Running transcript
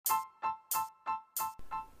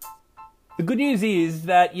The good news is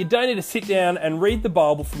that you don't need to sit down and read the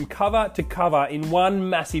Bible from cover to cover in one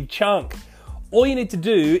massive chunk. All you need to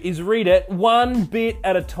do is read it one bit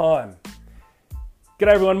at a time.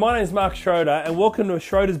 G'day everyone, my name is Mark Schroeder and welcome to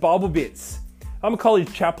Schroeder's Bible Bits. I'm a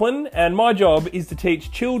college chaplain and my job is to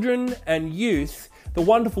teach children and youth the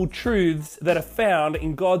wonderful truths that are found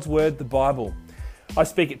in God's Word, the Bible. I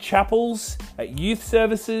speak at chapels, at youth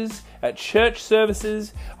services, at church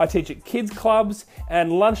services, I teach at kids clubs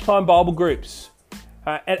and lunchtime Bible groups.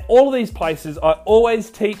 At all of these places I always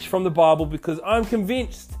teach from the Bible because I'm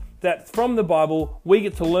convinced that from the Bible we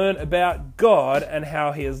get to learn about God and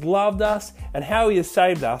how He has loved us and how He has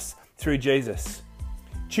saved us through Jesus.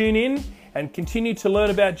 Tune in and continue to learn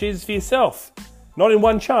about Jesus for yourself, not in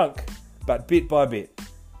one chunk, but bit by bit.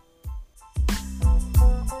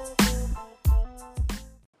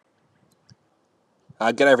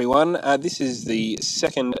 G'day everyone. This is the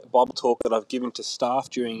second Bible talk that I've given to staff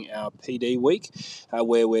during our PD week,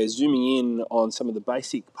 where we're zooming in on some of the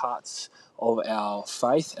basic parts of our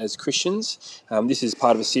faith as Christians. This is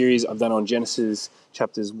part of a series I've done on Genesis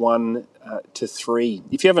chapters 1 to 3.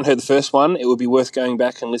 If you haven't heard the first one, it would be worth going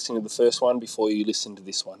back and listening to the first one before you listen to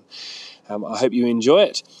this one. I hope you enjoy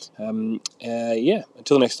it.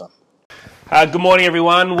 Until next time. Good morning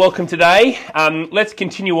everyone, welcome today. Let's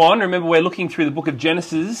continue on. Remember we're looking through the book of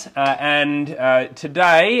Genesis and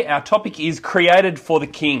today our topic is created for the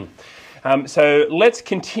King. So let's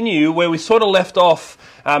continue where we sort of left off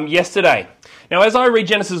yesterday. Now as I read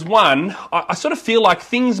Genesis 1, I sort of feel like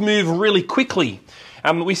things move really quickly.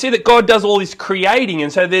 We see that God does all this creating,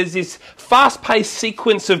 and so there's this fast-paced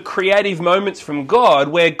sequence of creative moments from God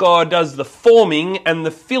where God does the forming and the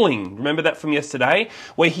filling. Remember that from yesterday?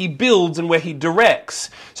 Where He builds and where He directs.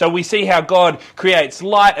 So we see how God creates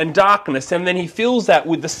light and darkness, and then He fills that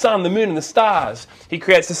with the sun, the moon, and the stars. He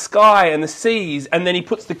creates the sky and the seas, and then He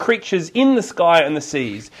puts the creatures in the sky and the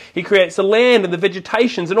seas. He creates the land and the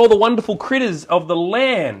vegetations and all the wonderful critters of the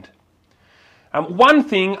land. One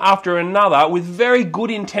thing after another, with very good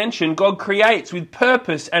intention, God creates with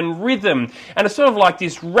purpose and rhythm. And it's sort of like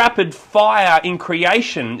this rapid fire in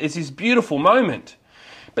creation. It's this beautiful moment.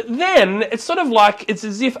 But then, it's sort of like, it's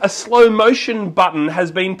as if a slow motion button has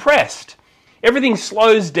been pressed. Everything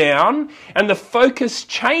slows down and the focus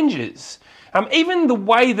changes. Even the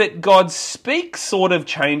way that God speaks sort of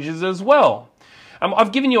changes as well.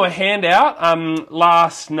 I've given you a handout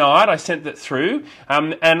last night. I sent that through.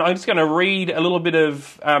 And I'm just going to read a little bit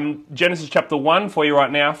of Genesis chapter 1 for you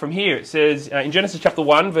right now from here. It says in Genesis chapter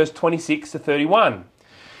 1, verse 26 to 31.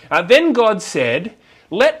 Then God said,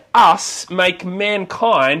 "Let us make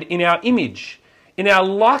mankind in our image, in our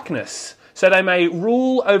likeness, so they may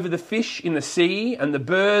rule over the fish in the sea and the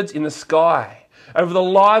birds in the sky, over the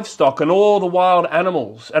livestock and all the wild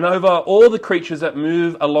animals, and over all the creatures that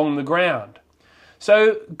move along the ground."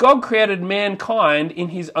 So God created mankind in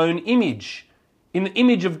His own image. In the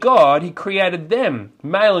image of God, He created them.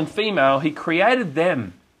 Male and female, He created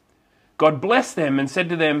them. God blessed them and said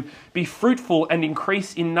to them, "Be fruitful and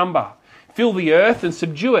increase in number. Fill the earth and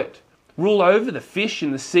subdue it. Rule over the fish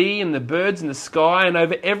in the sea and the birds in the sky and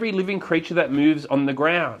over every living creature that moves on the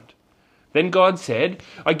ground." Then God said,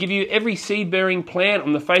 "I give you every seed-bearing plant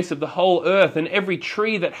on the face of the whole earth and every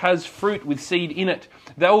tree that has fruit with seed in it.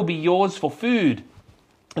 They will be yours for food.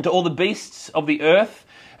 And to all the beasts of the earth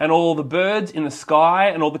and all the birds in the sky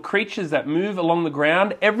and all the creatures that move along the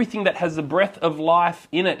ground, everything that has the breath of life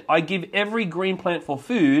in it, I give every green plant for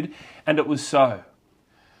food," and it was so.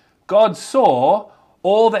 God saw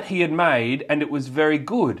all that He had made, and it was very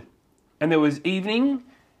good. And there was evening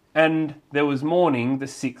and there was morning the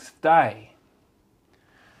sixth day.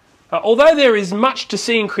 Although there is much to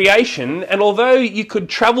see in creation, and although you could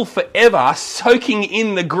travel forever soaking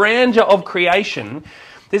in the grandeur of creation,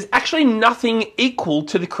 there's actually nothing equal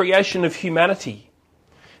to the creation of humanity.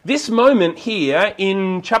 This moment here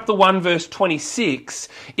in chapter 1 verse 26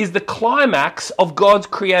 is the climax of God's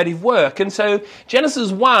creative work. And so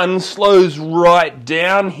Genesis 1 slows right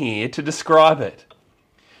down here to describe it.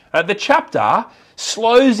 The chapter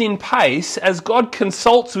slows in pace as God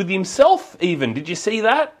consults with Himself even. Did you see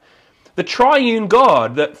that? The triune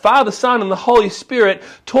God, the Father, Son, and the Holy Spirit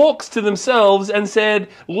talks to themselves and said,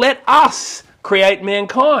 "Let us create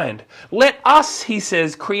mankind. Let us," He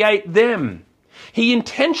says, "create them." He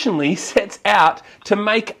intentionally sets out to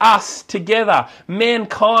make us together,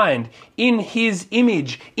 mankind, in His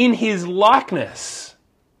image, in His likeness.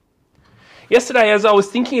 Yesterday, as I was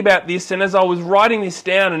thinking about this and as I was writing this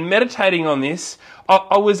down and meditating on this,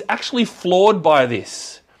 I was actually floored by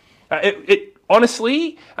this.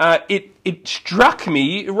 honestly, it struck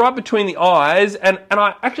me right between the eyes, and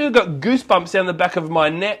I actually got goosebumps down the back of my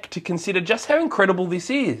neck to consider just how incredible this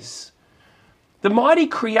is. The mighty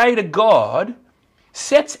Creator God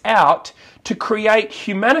sets out to create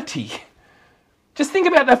humanity. Just think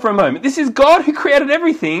about that for a moment. This is God who created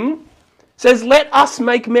everything, says, let us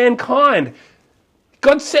make mankind.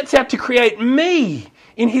 God sets out to create me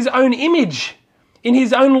in his own image, in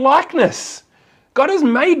his own likeness. God has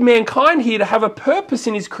made mankind here to have a purpose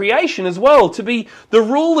in his creation as well, to be the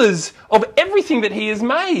rulers of everything that he has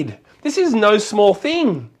made. This is no small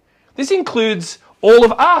thing. This includes all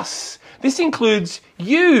of us. This includes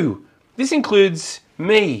you. This includes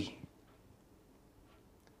me.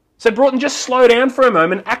 So Broughton, just slow down for a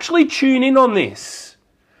moment. Actually tune in on this.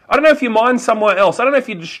 I don't know if your mind's somewhere else. I don't know if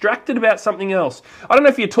you're distracted about something else. I don't know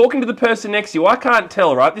if you're talking to the person next to you. I can't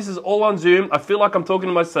tell, right? This is all on Zoom. I feel like I'm talking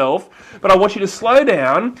to myself. But I want you to slow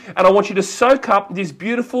down and I want you to soak up this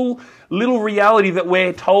beautiful little reality that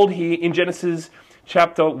we're told here in Genesis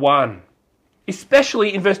chapter 1.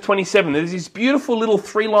 Especially in verse 27. There's this beautiful little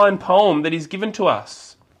 3-line poem that is given to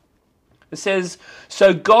us. It says,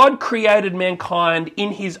 so God created mankind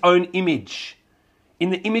in his own image. In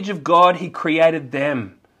the image of God, he created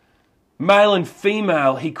them. Male and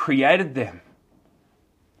female, he created them.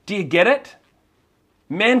 Do you get it?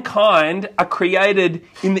 Mankind are created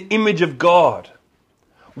in the image of God.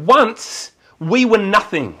 Once we were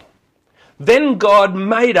nothing. Then God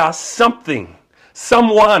made us something,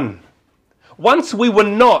 someone. Once we were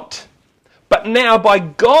not. But now by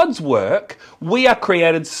God's work, we are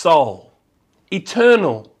created soul,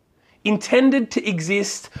 eternal, intended to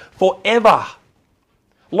exist forever.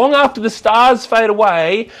 Long after the stars fade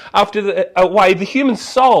away, the human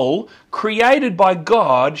soul, created by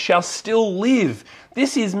God, shall still live.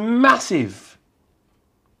 This is massive.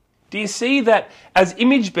 Do you see that as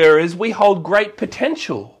image bearers, we hold great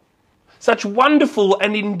potential? Such wonderful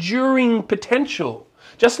and enduring potential.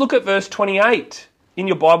 Just look at verse 28 in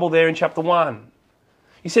your Bible there in chapter 1.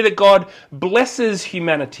 You see that God blesses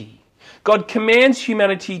humanity. God commands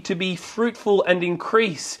humanity to be fruitful and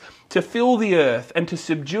increase, to fill the earth and to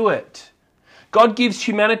subdue it. God gives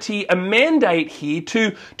humanity a mandate here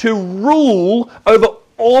to rule over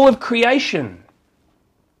all of creation.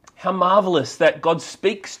 How marvelous that God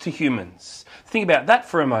speaks to humans. Think about that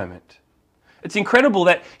for a moment. It's incredible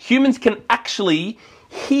that humans can actually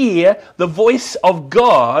hear the voice of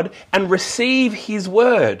God and receive his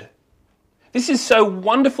word. This is so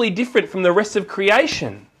wonderfully different from the rest of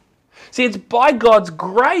creation. See, it's by God's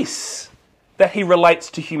grace that he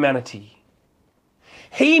relates to humanity.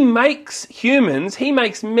 He makes humans, he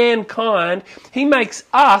makes mankind, he makes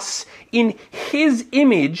us in his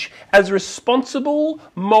image as responsible,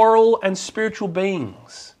 moral and spiritual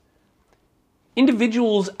beings.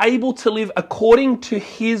 Individuals able to live according to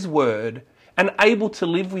his word and able to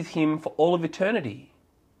live with him for all of eternity.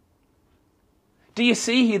 Do you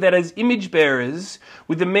see here that as image bearers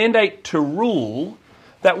with the mandate to rule,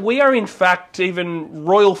 that we are in fact even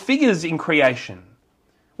royal figures in creation?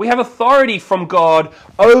 We have authority from God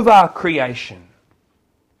over creation.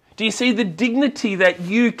 Do you see the dignity that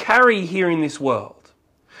you carry here in this world?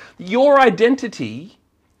 Your identity,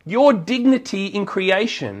 your dignity in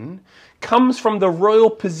creation comes from the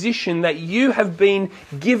royal position that you have been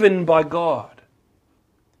given by God.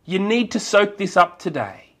 You need to soak this up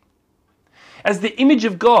today. As the image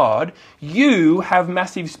of God, you have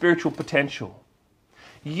massive spiritual potential.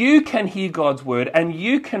 You can hear God's word and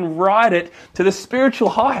you can ride it to the spiritual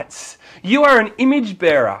heights. You are an image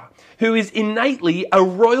bearer who is innately a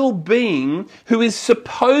royal being who is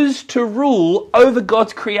supposed to rule over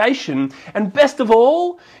God's creation. And best of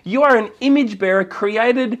all, you are an image bearer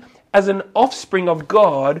created as an offspring of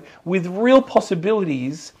God with real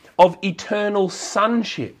possibilities of eternal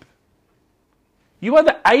sonship. You are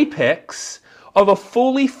the apex of a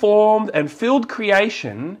fully formed and filled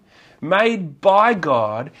creation made by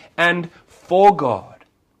God and for God.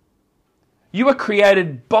 You are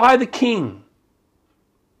created by the King.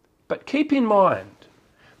 But keep in mind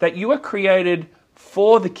that you are created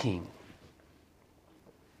for the King.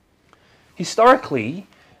 Historically,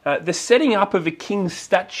 the setting up of a king's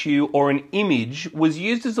statue or an image was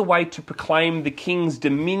used as a way to proclaim the king's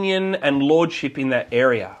dominion and lordship in that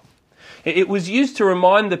area. It was used to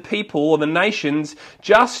remind the people or the nations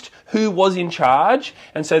just who was in charge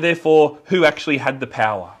and so therefore who actually had the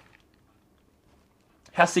power.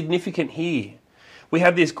 How significant here. We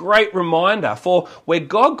have this great reminder, for where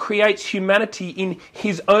God creates humanity in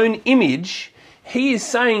his own image, he is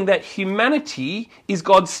saying that humanity is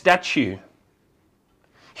God's statue.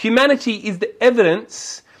 Humanity is the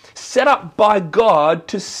evidence set up by God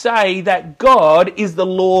to say that God is the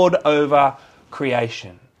Lord over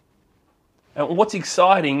creation. And what's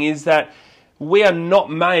exciting is that we are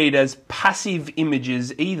not made as passive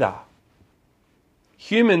images either.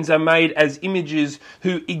 Humans are made as images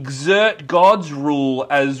who exert God's rule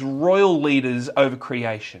as royal leaders over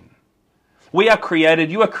creation. You are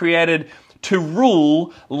created to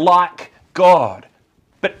rule like God,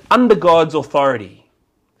 but under God's authority.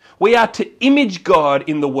 We are to image God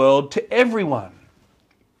in the world to everyone.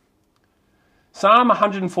 Psalm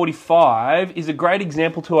 145 is a great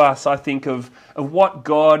example to us, I think, of what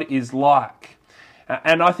God is like.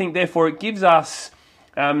 And I think, therefore, it gives us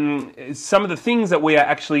some of the things that we are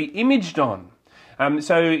actually imaged on.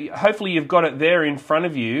 So hopefully you've got it there in front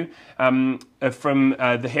of you from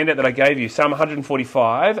the handout that I gave you, Psalm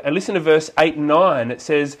 145. And listen to verse 8 and 9. It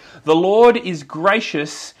says, "The Lord is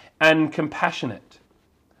gracious and compassionate,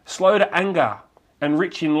 slow to anger and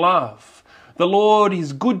rich in love. The Lord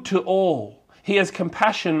is good to all. He has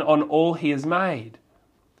compassion on all he has made.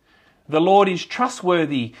 The Lord is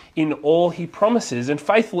trustworthy in all he promises and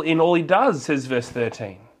faithful in all he does," says verse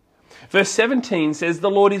 13. Verse 17 says, "The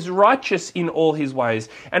Lord is righteous in all his ways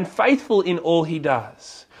and faithful in all he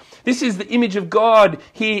does." This is the image of God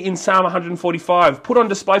here in Psalm 145, put on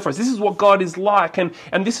display for us. This is what God is like, and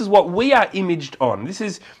this is what we are imaged on. This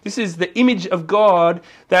is the image of God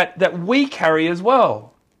that we carry as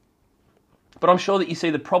well. But I'm sure that you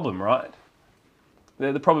see the problem, right?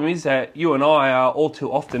 The problem is that you and I are all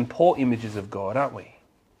too often poor images of God, aren't we?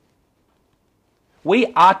 We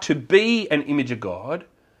are to be an image of God,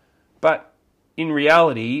 but in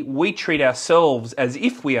reality, we treat ourselves as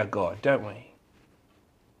if we are God, don't we?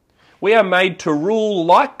 We are made to rule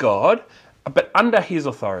like God, but under his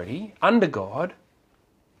authority, under God.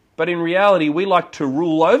 But in reality, we like to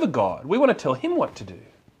rule over God. We want to tell him what to do.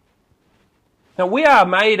 Now, we are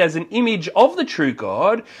made as an image of the true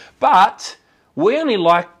God, but we only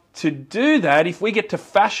like to do that if we get to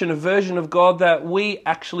fashion a version of God that we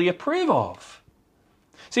actually approve of.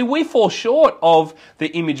 See, we fall short of the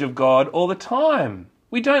image of God all the time.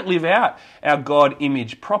 We don't live out our God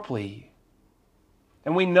image properly.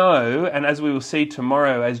 And we know, and as we will see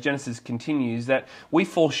tomorrow as Genesis continues, that we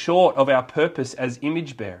fall short of our purpose as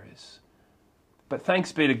image bearers. But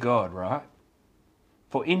thanks be to God, right?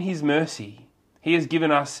 For in his mercy, he has given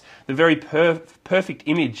us the very perfect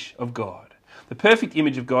image of God. The perfect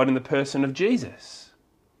image of God in the person of Jesus.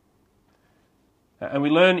 And we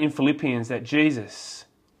learn in Philippians that Jesus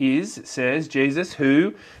Jesus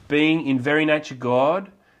who, being in very nature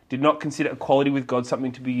God, did not consider equality with God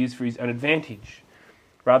something to be used for his own advantage.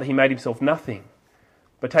 Rather, he made himself nothing,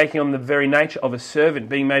 but taking on the very nature of a servant,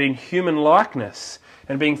 being made in human likeness,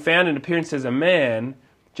 and being found in appearance as a man,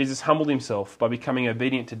 Jesus humbled himself by becoming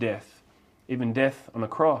obedient to death, even death on a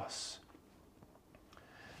cross.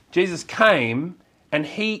 Jesus came and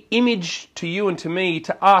he imaged to you and to me,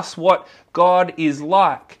 to us, what God is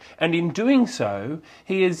like. And in doing so,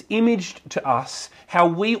 he has imaged to us how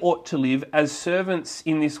we ought to live as servants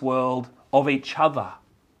in this world of each other.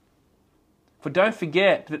 For don't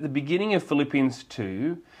forget that at the beginning of Philippians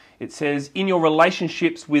 2, it says, "In your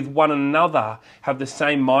relationships with one another, have the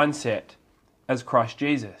same mindset as Christ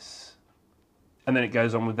Jesus." And then it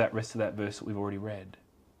goes on with that rest of that verse that we've already read.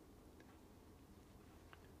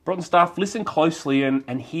 Broughton staff, listen closely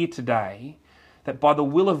and hear today that by the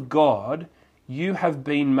will of God, you have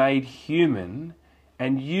been made human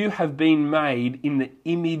and you have been made in the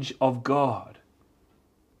image of God.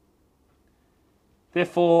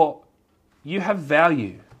 Therefore, you have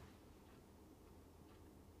value.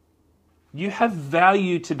 You have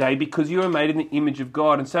value today because you are made in the image of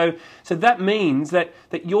God. And so that means that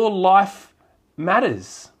your life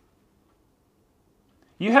matters.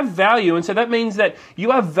 You have value, and so that means that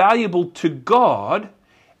you are valuable to God,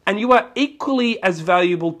 and you are equally as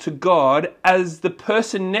valuable to God as the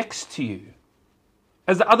person next to you,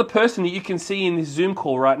 as the other person that you can see in this Zoom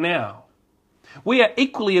call right now. We are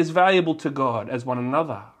equally as valuable to God as one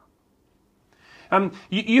another.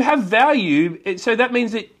 You have value, so that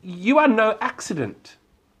means that you are no accident.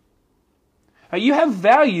 You have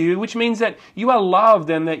value, which means that you are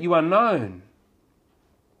loved and that you are known.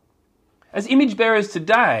 As image bearers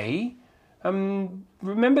today,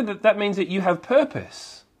 remember that means that you have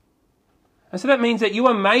purpose. And so that means that you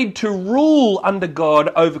are made to rule under God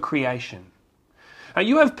over creation.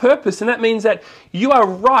 You have purpose, and that means that you are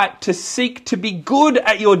right to seek to be good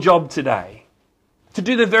at your job today, to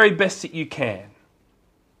do the very best that you can.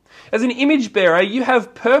 As an image bearer, you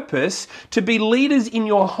have purpose to be leaders in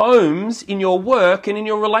your homes, in your work, and in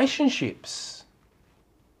your relationships.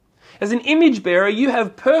 As an image bearer, you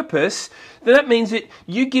have purpose. Then that means that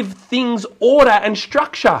you give things order and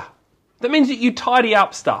structure. That means that you tidy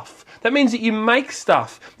up stuff. That means that you make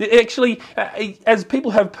stuff. Actually, as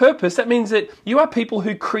people have purpose, that means that you are people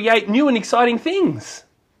who create new and exciting things.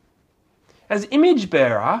 As image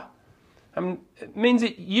bearer, it means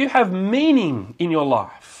that you have meaning in your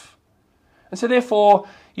life. And so therefore,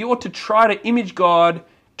 you ought to try to image God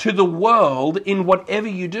to the world in whatever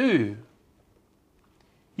you do.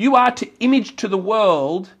 You are to image to the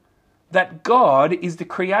world that God is the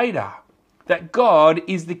creator, that God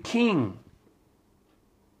is the king.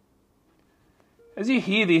 As you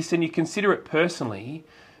hear this and you consider it personally,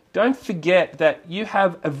 don't forget that you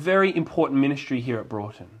have a very important ministry here at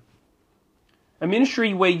Broughton. A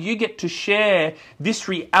ministry where you get to share this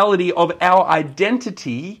reality of our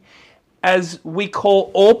identity as we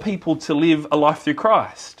call all people to live a life through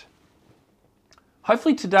Christ.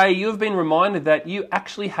 Hopefully today you have been reminded that you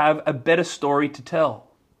actually have a better story to tell.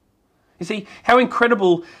 You see, how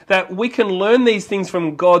incredible that we can learn these things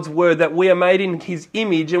from God's Word, that we are made in His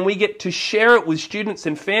image and we get to share it with students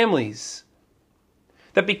and families.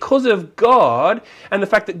 That because of God and the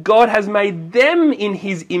fact that God has made them in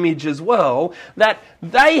His image as well, that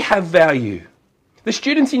they have value. The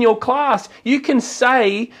students in your class, you can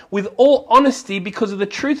say with all honesty, because of the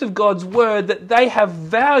truth of God's Word, that they have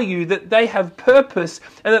value, that they have purpose,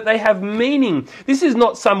 and that they have meaning. This is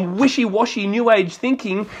not some wishy-washy New Age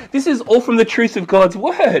thinking. This is all from the truth of God's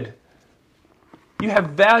Word. You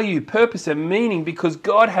have value, purpose, and meaning because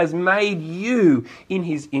God has made you in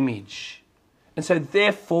His image. And so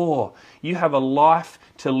therefore, you have a life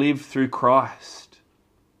to live through Christ.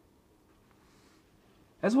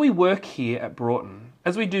 As we work here at Broughton,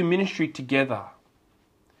 as we do ministry together,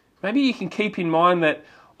 maybe you can keep in mind that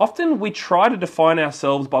often we try to define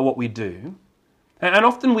ourselves by what we do, and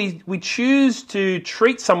often we choose to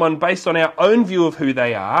treat someone based on our own view of who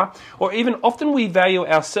they are, or even often we value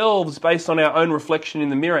ourselves based on our own reflection in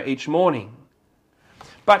the mirror each morning.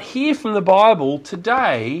 But here from the Bible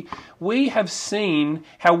today, we have seen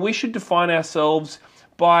how we should define ourselves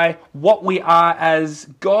by what we are as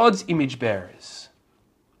God's image bearers.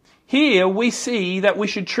 Here we see that we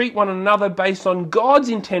should treat one another based on God's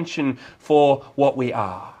intention for what we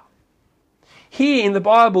are. Here in the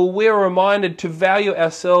Bible, we are reminded to value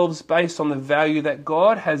ourselves based on the value that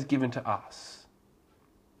God has given to us.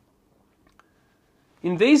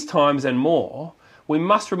 In these times and more, we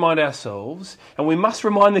must remind ourselves and we must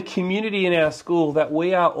remind the community in our school that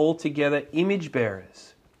we are altogether image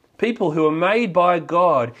bearers. People who are made by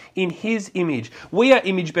God in His image. We are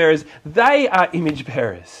image bearers. They are image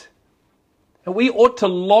bearers. And we ought to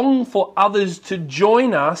long for others to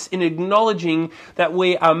join us in acknowledging that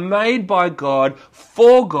we are made by God,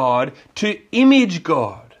 for God, to image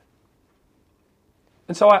God.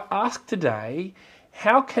 And so I ask today,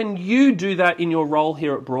 how can you do that in your role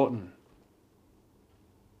here at Broughton?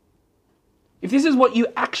 If this is what you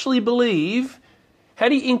actually believe, how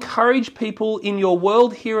do you encourage people in your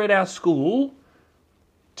world here at our school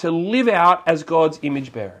to live out as God's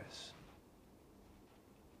image bearers?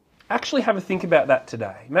 Actually have a think about that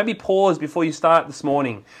today. Maybe pause before you start this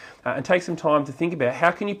morning and take some time to think about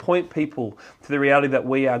how can you point people to the reality that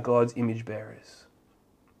we are God's image bearers.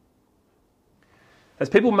 As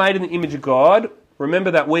people made in the image of God,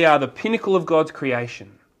 remember that we are the pinnacle of God's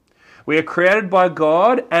creation. We are created by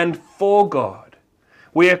God and for God.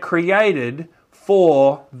 We are created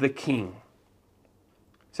for the King.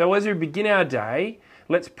 So as we begin our day,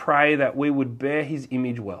 let's pray that we would bear His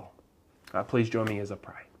image well. Please join me as I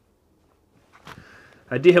pray.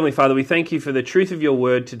 Dear Heavenly Father, we thank You for the truth of Your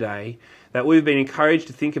Word today, that we've been encouraged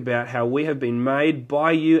to think about how we have been made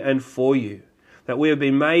by You and for You, that we have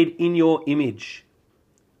been made in Your image.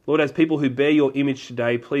 Lord, as people who bear Your image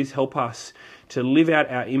today, please help us to live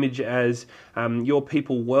out our image as Your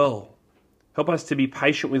people well. Help us to be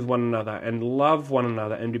patient with one another and love one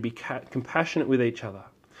another and to be compassionate with each other.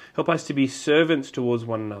 Help us to be servants towards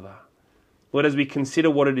one another. Lord, as we consider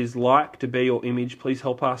what it is like to bear Your image, please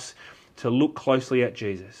help us to look closely at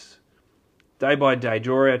Jesus. Day by day,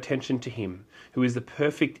 draw our attention to Him, who is the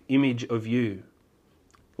perfect image of You.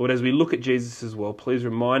 Lord, as we look at Jesus as well, please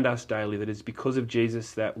remind us daily that it's because of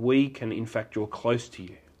Jesus that we can in fact draw close to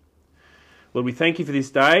You. Lord, we thank You for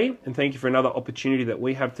this day and thank You for another opportunity that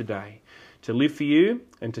we have today to live for You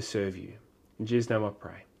and to serve You. In Jesus' name I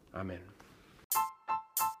pray. Amen.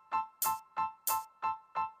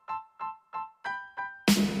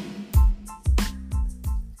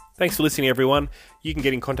 Thanks for listening, everyone. You can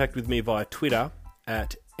get in contact with me via Twitter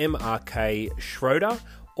at MRKSchroeder,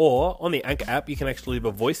 or on the Anchor app, you can actually leave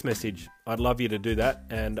a voice message. I'd love you to do that,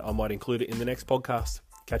 and I might include it in the next podcast.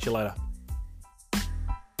 Catch you later.